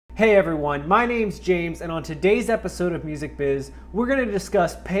Hey everyone, my name's James, and on today's episode of Music Biz, we're going to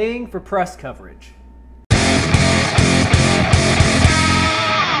discuss paying for press coverage.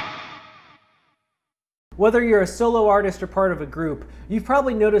 Whether you're a solo artist or part of a group, you've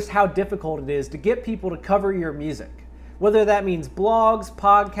probably noticed how difficult it is to get people to cover your music. Whether that means blogs,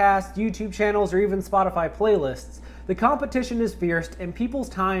 podcasts, YouTube channels, or even Spotify playlists, the competition is fierce and people's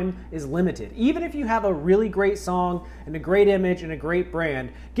time is limited. Even if you have a really great song and a great image and a great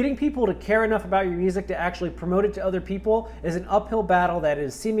brand, getting people to care enough about your music to actually promote it to other people is an uphill battle that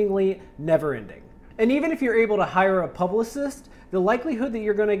is seemingly never ending. And even if you're able to hire a publicist, the likelihood that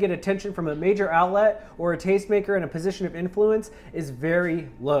you're going to get attention from a major outlet or a tastemaker in a position of influence is very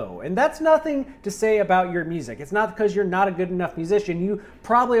low. And that's nothing to say about your music. It's not because you're not a good enough musician. You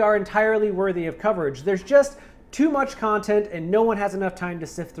probably are entirely worthy of coverage. There's just too much content and no one has enough time to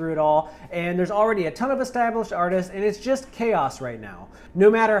sift through it all, and there's already a ton of established artists and it's just chaos right now.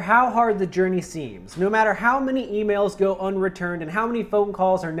 No matter how hard the journey seems, no matter how many emails go unreturned and how many phone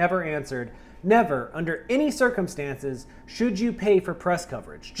calls are never answered, never, under any circumstances, should you pay for press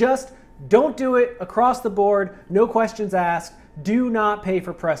coverage. Just don't do it across the board, no questions asked. Do not pay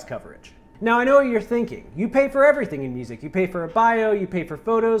for press coverage. Now, I know what you're thinking. You pay for everything in music. You pay for a bio, you pay for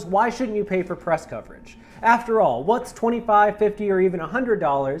photos. Why shouldn't you pay for press coverage? After all, what's $25, $50, or even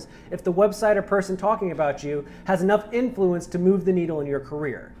 $100 if the website or person talking about you has enough influence to move the needle in your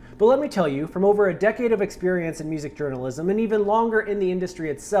career? But let me tell you, from over a decade of experience in music journalism and even longer in the industry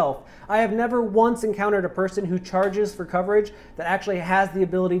itself, I have never once encountered a person who charges for coverage that actually has the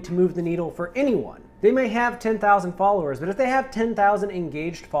ability to move the needle for anyone. They may have 10,000 followers, but if they have 10,000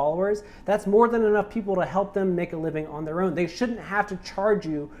 engaged followers, that's more than enough people to help them make a living on their own. They shouldn't have to charge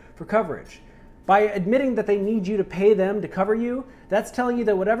you for coverage. By admitting that they need you to pay them to cover you, that's telling you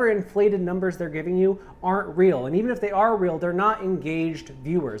that whatever inflated numbers they're giving you aren't real. And even if they are real, they're not engaged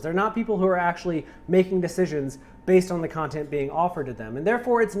viewers. They're not people who are actually making decisions based on the content being offered to them. And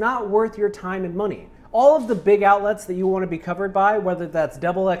therefore, it's not worth your time and money. All of the big outlets that you want to be covered by, whether that's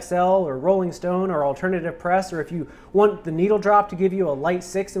Double XL or Rolling Stone or Alternative Press, or if you want the Needle Drop to give you a light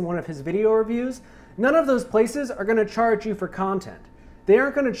 6 in one of his video reviews, none of those places are going to charge you for content. They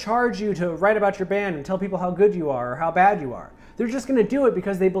aren't going to charge you to write about your band and tell people how good you are or how bad you are. They're just going to do it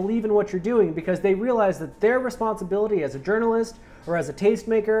because they believe in what you're doing, because they realize that their responsibility as a journalist or as a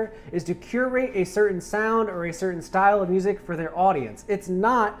tastemaker is to curate a certain sound or a certain style of music for their audience. It's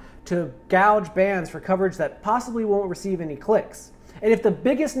not to gouge bands for coverage that possibly won't receive any clicks. And if the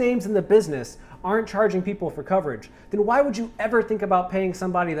biggest names in the business aren't charging people for coverage, then why would you ever think about paying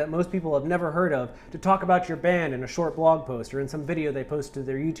somebody that most people have never heard of to talk about your band in a short blog post or in some video they post to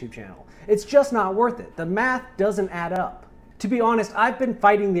their YouTube channel? It's just not worth it. The math doesn't add up. To be honest, I've been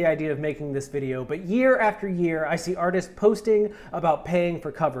fighting the idea of making this video, but year after year, I see artists posting about paying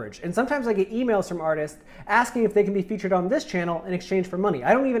for coverage. And sometimes I get emails from artists asking if they can be featured on this channel in exchange for money.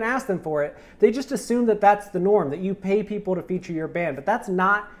 I don't even ask them for it. They just assume that that's the norm, that you pay people to feature your band. But that's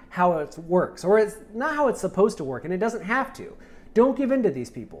not how it works, or it's not how it's supposed to work, and it doesn't have to. Don't give in to these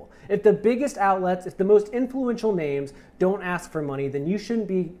people. If the biggest outlets, if the most influential names don't ask for money, then you shouldn't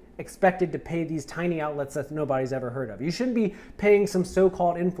be expected to pay these tiny outlets that nobody's ever heard of. You shouldn't be paying some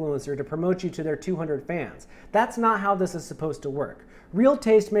so-called influencer to promote you to their 200 fans. That's not how this is supposed to work. Real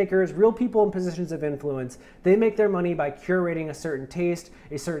tastemakers, real people in positions of influence, they make their money by curating a certain taste,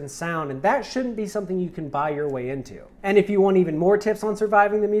 a certain sound, and that shouldn't be something you can buy your way into. And if you want even more tips on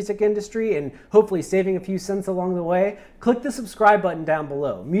surviving the music industry and hopefully saving a few cents along the way, click the subscribe button down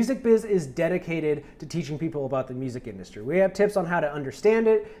below. Music Biz is dedicated to teaching people about the music industry. We have tips on how to understand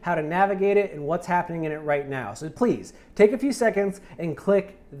it, how to navigate it, and what's happening in it right now. So please, take a few seconds and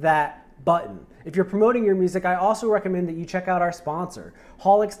click that button. If you're promoting your music, I also recommend that you check out our sponsor.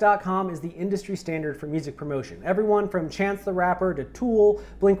 Haulix.com is the industry standard for music promotion. Everyone from Chance the Rapper to Tool,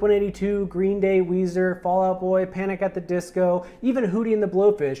 Blink-182, Green Day, Weezer, Fall Out Boy, Panic at the Disco, even Hootie and the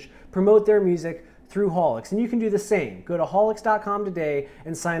Blowfish promote their music through Haulix. And you can do the same. Go to Haulix.com today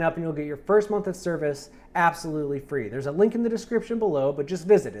and sign up and you'll get your first month of service absolutely free. There's a link in the description below, but just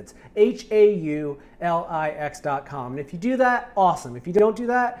visit. It's Haulix.com. And if you do that, awesome. If you don't do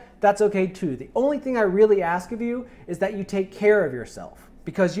that, that's okay too. The only thing I really ask of you is that you take care of yourself,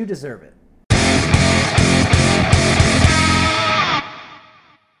 because you deserve it.